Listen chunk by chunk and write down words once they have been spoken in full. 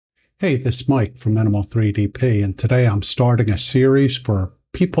Hey, this is Mike from Minimal 3DP, and today I'm starting a series for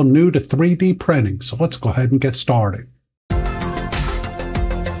people new to 3D printing. So let's go ahead and get started.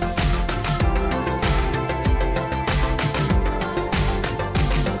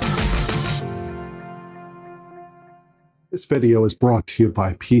 This video is brought to you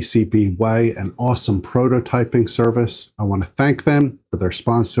by PCB Way, an awesome prototyping service. I want to thank them for their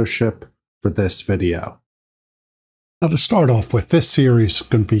sponsorship for this video. Now, to start off with, this series is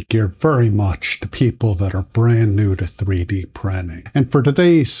going to be geared very much to people that are brand new to 3D printing. And for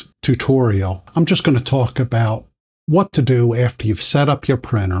today's tutorial, I'm just going to talk about what to do after you've set up your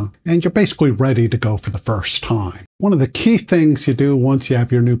printer and you're basically ready to go for the first time. One of the key things you do once you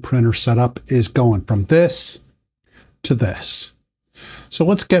have your new printer set up is going from this to this. So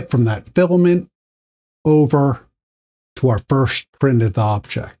let's get from that filament over to our first printed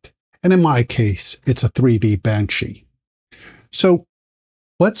object. And in my case, it's a 3D Benchy. So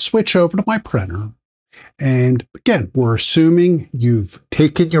let's switch over to my printer. And again, we're assuming you've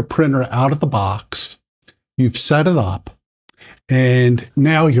taken your printer out of the box, you've set it up, and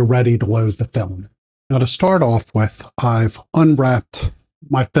now you're ready to load the filament. Now, to start off with, I've unwrapped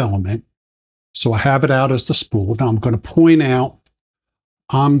my filament. So I have it out as the spool. Now I'm going to point out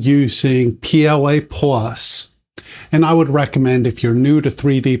I'm using PLA Plus. And I would recommend, if you're new to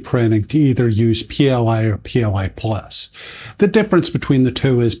 3D printing, to either use PLA or PLA Plus. The difference between the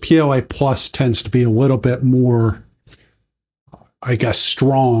two is PLA Plus tends to be a little bit more, I guess,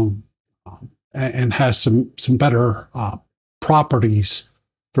 strong and has some better properties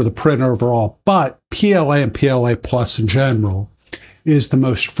for the printer overall. But PLA and PLA Plus in general is the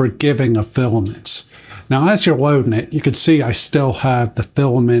most forgiving of filaments. Now, as you're loading it, you can see I still have the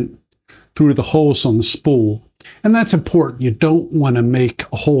filament through the holes on the spool. And that's important. You don't want to make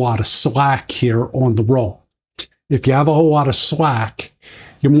a whole lot of slack here on the roll. If you have a whole lot of slack,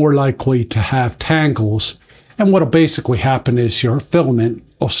 you're more likely to have tangles. And what'll basically happen is your filament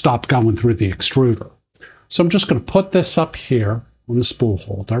will stop going through the extruder. So I'm just going to put this up here on the spool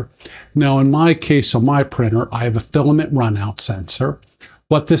holder. Now, in my case, on my printer, I have a filament runout sensor.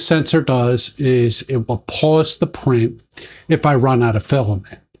 What this sensor does is it will pause the print if I run out of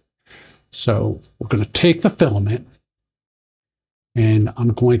filament. So we're going to take the filament and I'm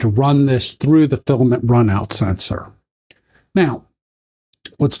going to run this through the filament runout sensor. Now,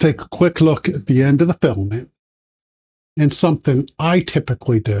 let's take a quick look at the end of the filament. And something I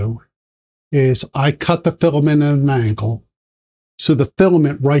typically do is I cut the filament at an angle. So the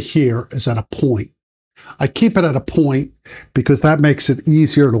filament right here is at a point. I keep it at a point because that makes it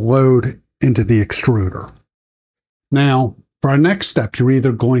easier to load into the extruder. Now, for our next step, you're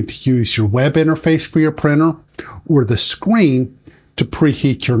either going to use your web interface for your printer or the screen to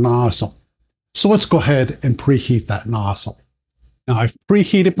preheat your nozzle. So let's go ahead and preheat that nozzle. Now, I've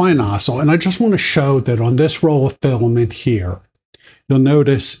preheated my nozzle, and I just want to show that on this roll of filament here, you'll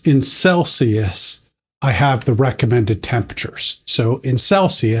notice in Celsius, I have the recommended temperatures. So in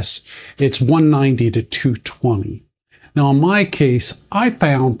Celsius, it's 190 to 220. Now, in my case, I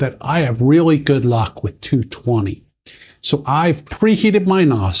found that I have really good luck with 220. So I've preheated my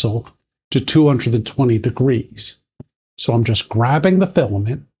nozzle to 220 degrees. So I'm just grabbing the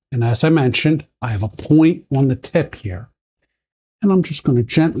filament. And as I mentioned, I have a point on the tip here. And I'm just going to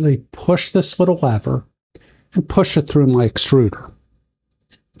gently push this little lever and push it through my extruder.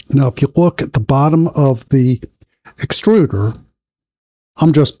 Now, if you look at the bottom of the extruder,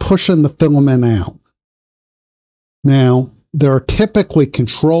 I'm just pushing the filament out. Now, there are typically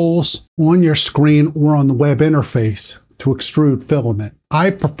controls on your screen or on the web interface to extrude filament.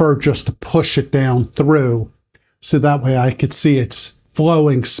 I prefer just to push it down through so that way I could see it's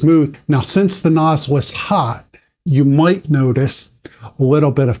flowing smooth. Now, since the nozzle is hot, you might notice a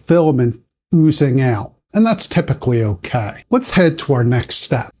little bit of filament oozing out, and that's typically okay. Let's head to our next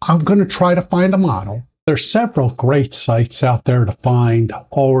step. I'm going to try to find a model. There's several great sites out there to find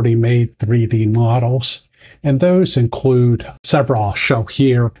already made 3D models. And those include several I'll show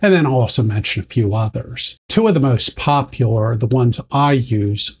here, and then I'll also mention a few others. Two of the most popular, the ones I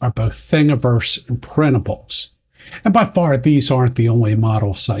use, are both Thingiverse and Printables. And by far, these aren't the only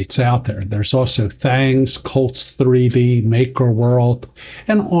model sites out there. There's also Thangs, Colts 3D, Maker World,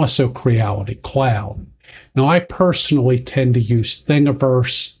 and also Creality Cloud. Now, I personally tend to use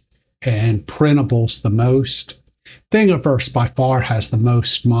Thingiverse and Printables the most. Thingiverse by far has the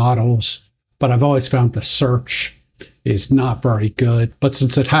most models, but I've always found the search is not very good. But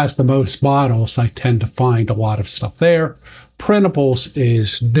since it has the most models, I tend to find a lot of stuff there. Printables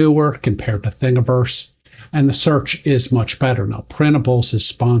is newer compared to Thingiverse, and the search is much better. Now, Printables is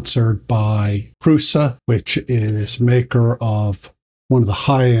sponsored by Cura, which is maker of one of the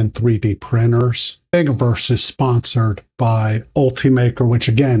high-end 3D printers. Thingiverse is sponsored by Ultimaker, which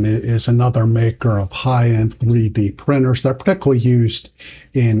again is another maker of high-end 3D printers. They're particularly used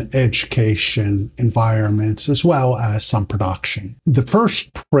in education environments as well as some production. The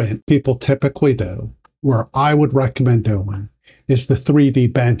first print people typically do, where I would recommend doing, is the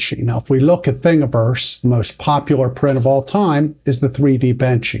 3D Benchy. Now, if we look at Thingiverse, the most popular print of all time is the 3D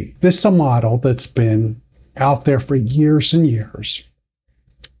Benchy. This is a model that's been out there for years and years,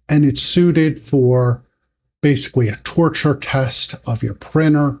 and it's suited for basically a torture test of your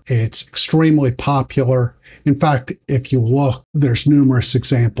printer. It's extremely popular. In fact, if you look, there's numerous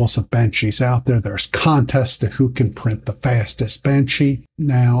examples of Benchies out there. There's contests to who can print the fastest Benchy.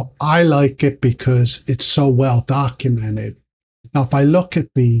 Now, I like it because it's so well documented. Now, if I look at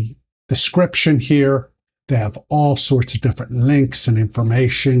the description here, they have all sorts of different links and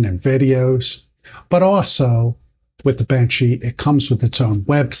information and videos, but also with the Benchy, it comes with its own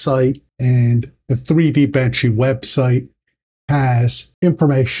website, and the 3D Benchy website has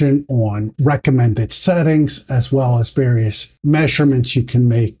information on recommended settings as well as various measurements you can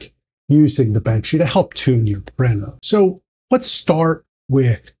make using the Benchy to help tune your printer. So let's start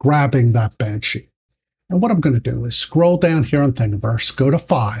with grabbing that Benchy. And what I'm going to do is scroll down here on Thingiverse, go to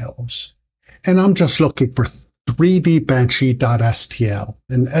Files, and I'm just looking for 3dbenchy.stl.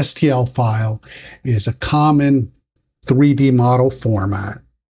 An STL file is a common 3D model format.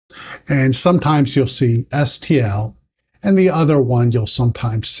 And sometimes you'll see STL, and the other one you'll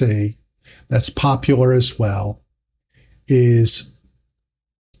sometimes see that's popular as well is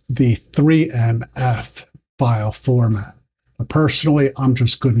the 3MF file format. But personally, I'm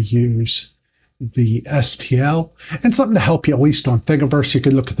just going to use the STL, and something to help you, at least on Thingiverse, you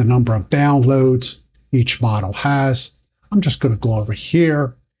can look at the number of downloads each model has. I'm just going to go over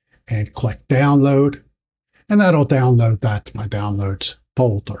here and click download, and that'll download that to my downloads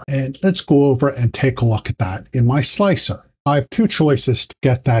folder. And let's go over and take a look at that in my slicer. I have two choices to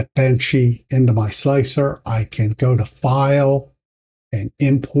get that Benchy into my slicer. I can go to File and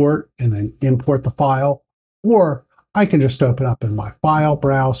Import, and then import the file, or I can just open up in my file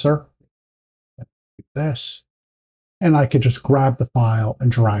browser, like this, and I can just grab the file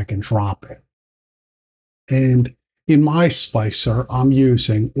and drag and drop it. And in my slicer, I'm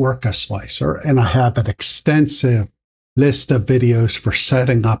using OrcaSlicer, and I have an extensive list of videos for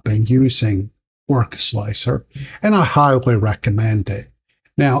setting up and using OrcaSlicer, and I highly recommend it.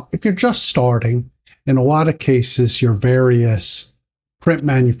 Now, if you're just starting, in a lot of cases, your various print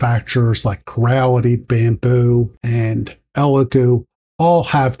manufacturers like Cura, Bamboo, and Elegoo all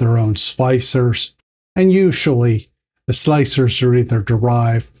have their own slicers, and usually the slicers are either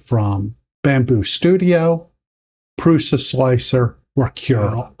derived from Bamboo Studio, Prusa Slicer, or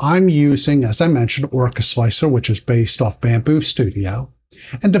Cura. I'm using, as I mentioned, OrcaSlicer, which is based off Bamboo Studio,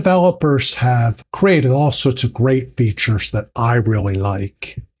 and developers have created all sorts of great features that I really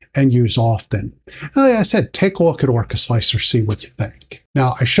like and use often. And like I said, take a look at OrcaSlicer, see what you think.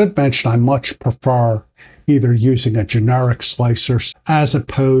 Now, I should mention I much prefer either using a generic slicer as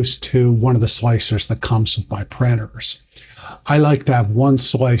opposed to one of the slicers that comes with my printers. I like to have one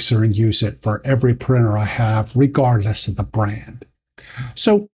slicer and use it for every printer I have, regardless of the brand.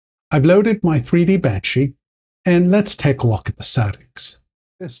 So I've loaded my 3D Benchy, and let's take a look at the settings.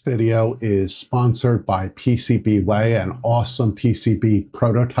 This video is sponsored by PCBWay, an awesome PCB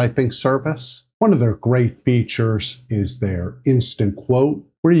prototyping service. One of their great features is their instant quote,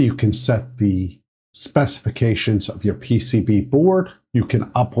 where you can set the specifications of your PCB board. You can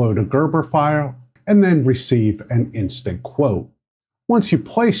upload a Gerber file and then receive an instant quote. Once you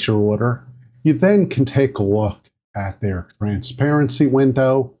place your order, you then can take a look at their transparency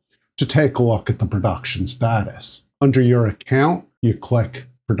window to take a look at the production status. Under your account, you click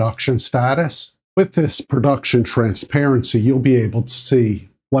production status. With this production transparency, you'll be able to see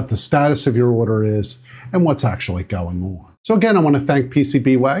what the status of your order is and what's actually going on. So again, I want to thank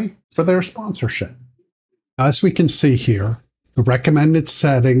PCBWay for their sponsorship. As we can see here, the recommended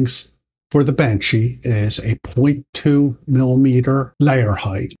settings for the Benchy is a 0.2 millimeter layer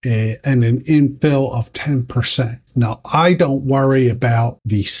height and an infill of 10%. Now, I don't worry about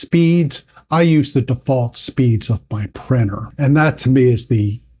the speeds. I use the default speeds of my printer, and that to me is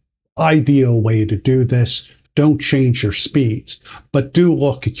the ideal way to do this. Don't change your speeds, but do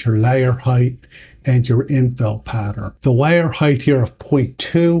look at your layer height and your infill pattern. The layer height here of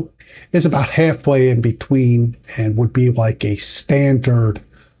 0.2 is about halfway in between and would be like a standard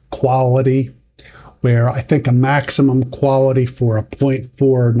quality, where I think a maximum quality for a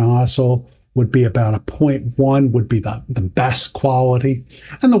 0.4 nozzle would be about a 0.1 would be the best quality,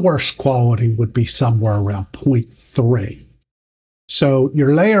 and the worst quality would be somewhere around 0.3. So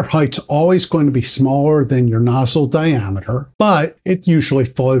your layer height's always going to be smaller than your nozzle diameter, but it usually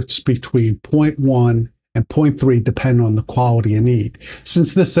floats between 0.1 and 0.3 depending on the quality you need.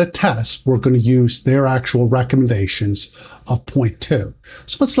 Since this is a test, we're going to use their actual recommendations of 0.2.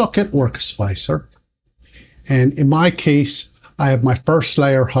 So let's look at OrcaSlicer. And in my case, I have my first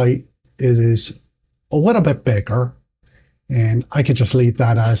layer height. It is a little bit bigger, and I could just leave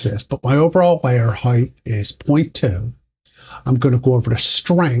that as is. But my overall layer height is 0.2. I'm going to go over to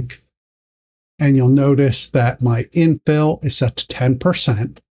strength, and you'll notice that my infill is set to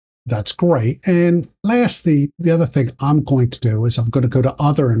 10%. That's great. And lastly, the other thing I'm going to do is I'm going to go to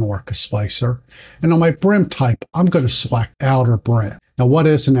other in OrcaSlicer, and on my brim type, I'm going to select outer brim. Now, what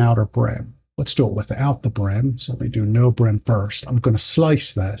is an outer brim? Let's do it without the brim. So let me do no brim first. I'm going to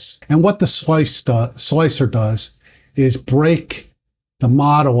slice this. And what the slicer does is break the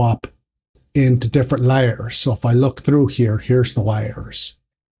model up into different layers. So if I look through here, here's the layers.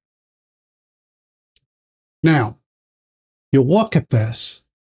 Now, you look at this,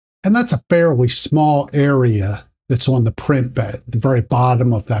 and that's a fairly small area that's on the print bed, the very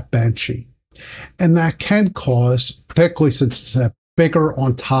bottom of that benchy. And that can cause, particularly since it's a bigger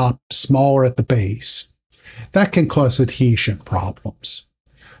on top, smaller at the base, that can cause adhesion problems.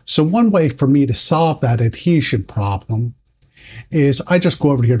 So one way for me to solve that adhesion problem is I just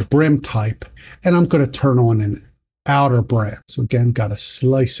go over here to brim type, and I'm going to turn on an outer brim. So again, got to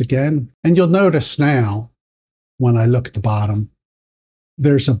slice again. And you'll notice now, when I look at the bottom,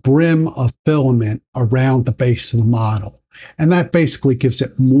 there's a brim of filament around the base of the model. And that basically gives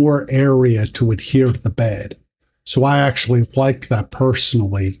it more area to adhere to the bed. So I actually like that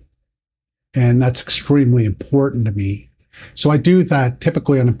personally, and that's extremely important to me. So I do that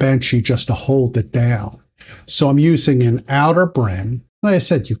typically on a benchy just to hold it down. So I'm using an outer brim. Like I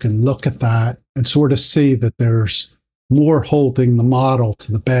said, you can look at that and sort of see that there's more holding the model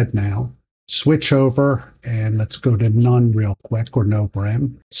to the bed now. Switch over, and let's go to none real quick, or no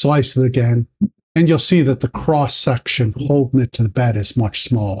brim. Slice it again, and you'll see that the cross section holding it to the bed is much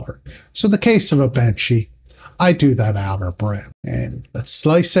smaller. So in the case of a benchy, I do that outer brim. And let's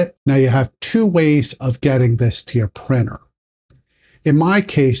slice it. Now you have two ways of getting this to your printer. In my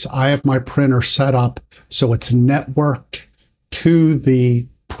case, I have my printer set up so it's networked to the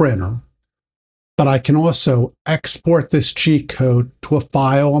printer, but I can also export this G-code to a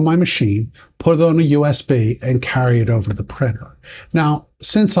file on my machine, put it on a USB, and carry it over to the printer. Now,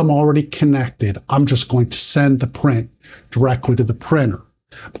 since I'm already connected, I'm just going to send the print directly to the printer.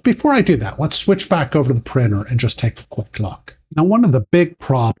 But before I do that, let's switch back over to the printer and just take a quick look. Now, one of the big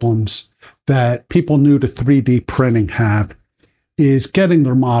problems that people new to 3D printing have is getting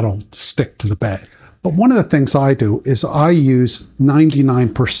their model to stick to the bed. But one of the things I do is I use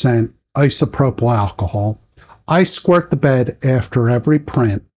 99% isopropyl alcohol. I squirt the bed after every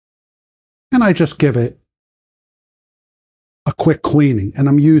print, and I just give it a quick cleaning. And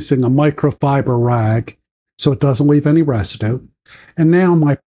I'm using a microfiber rag so it doesn't leave any residue. And now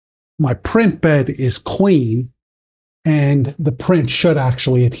my print bed is clean, and the print should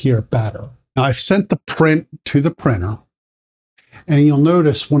actually adhere better. Now I've sent the print to the printer, and you'll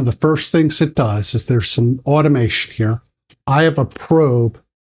notice one of the first things it does is there's some automation here. I have a probe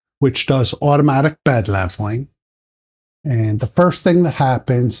which does automatic bed leveling. And the first thing that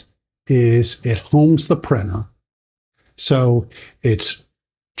happens is it homes the printer. So it's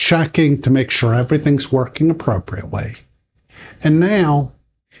checking to make sure everything's working appropriately. And now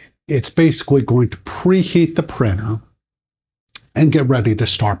it's basically going to preheat the printer and get ready to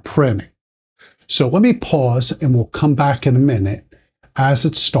start printing. So let me pause, and we'll come back in a minute as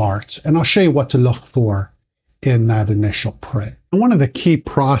it starts, and I'll show you what to look for in that initial print. And one of the key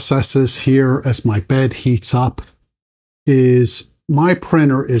processes here as my bed heats up is my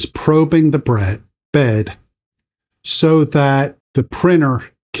printer is probing the bed so that the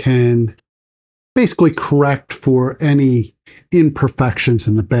printer can basically correct for any imperfections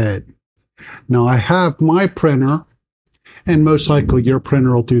in the bed. Now I have my printer, and most likely your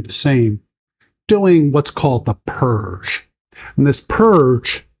printer will do the same, doing what's called the purge. And this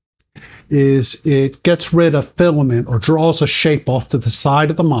purge is it gets rid of filament, or draws a shape off to the side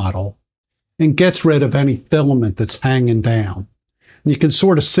of the model and gets rid of any filament that's hanging down. And you can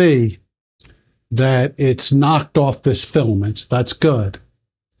sort of see that it's knocked off this filament, so that's good.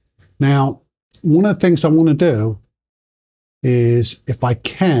 Now, one of the things I want to do is, if I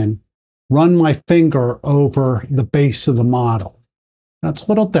can, run my finger over the base of the model. That's a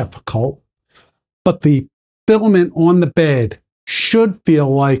little difficult, but the filament on the bed should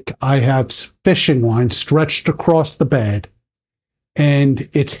feel like I have fishing line stretched across the bed and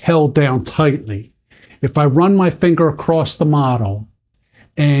it's held down tightly. if I run my finger across the model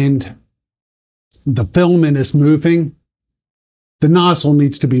and the filament is moving, the nozzle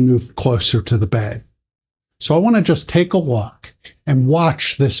needs to be moved closer to the bed. So I want to just take a look and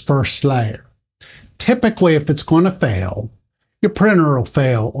watch this first layer. Typically, if it's going to fail, your printer will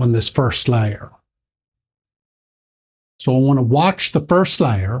fail on this first layer. So I want to watch the first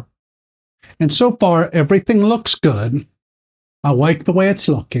layer. And so far, everything looks good. I like the way it's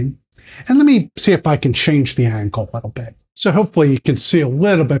looking. And let me see if I can change the angle a little bit. So hopefully you can see a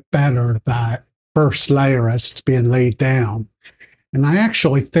little bit better that first layer as it's being laid down. And I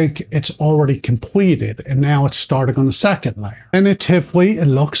actually think it's already completed, and now it's starting on the second layer. Tentatively, it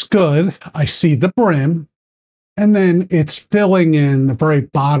looks good. I see the brim, and then it's filling in the very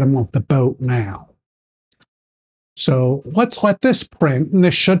bottom of the boat now. So let's let this print, and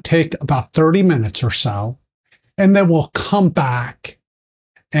this should take about 30 minutes or so, and then we'll come back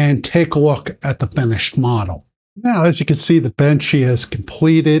and take a look at the finished model. Now, as you can see, the Benchy is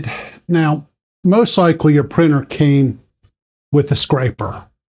completed. Now, most likely your printer came with a scraper.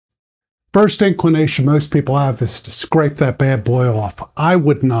 First inclination most people have is to scrape that bad boy off. I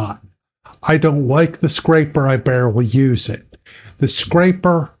would not. I don't like the scraper. I barely use it. The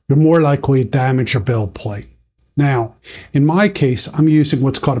scraper, you're more likely to damage your build plate. Now, in my case, I'm using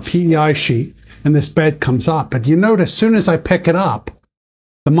what's called a PEI sheet, and this bed comes up. And you notice as soon as I pick it up,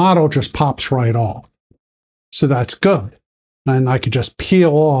 the model just pops right off. So that's good. And I could just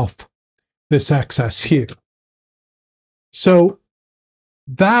peel off this excess here. So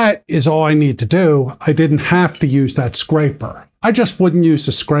that is all I need to do. I didn't have to use that scraper. I just wouldn't use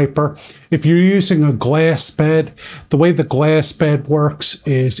a scraper. If you're using a glass bed, the way the glass bed works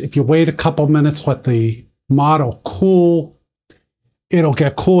is if you wait a couple minutes, let the model cool, it'll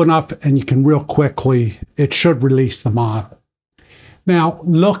get cool enough and you can real quickly, it should release the model. Now,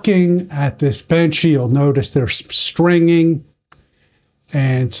 looking at this Benchy, you'll notice there's some stringing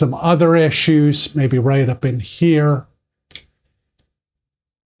and some other issues, maybe right up in here.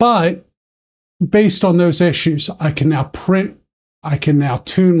 But based on those issues, I can now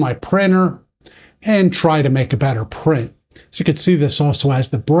tune my printer and try to make a better print. So you can see this also has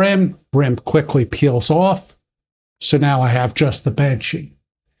the brim. Brim quickly peels off. So now I have just the Benchy.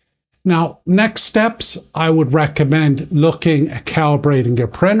 Now, next steps, I would recommend looking at calibrating your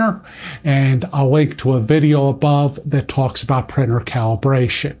printer, and I'll link to a video above that talks about printer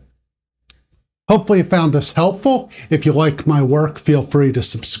calibration. Hopefully you found this helpful. If you like my work, feel free to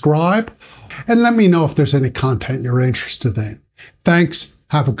subscribe and let me know if there's any content you're interested in. Thanks.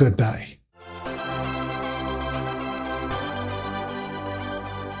 Have a good day.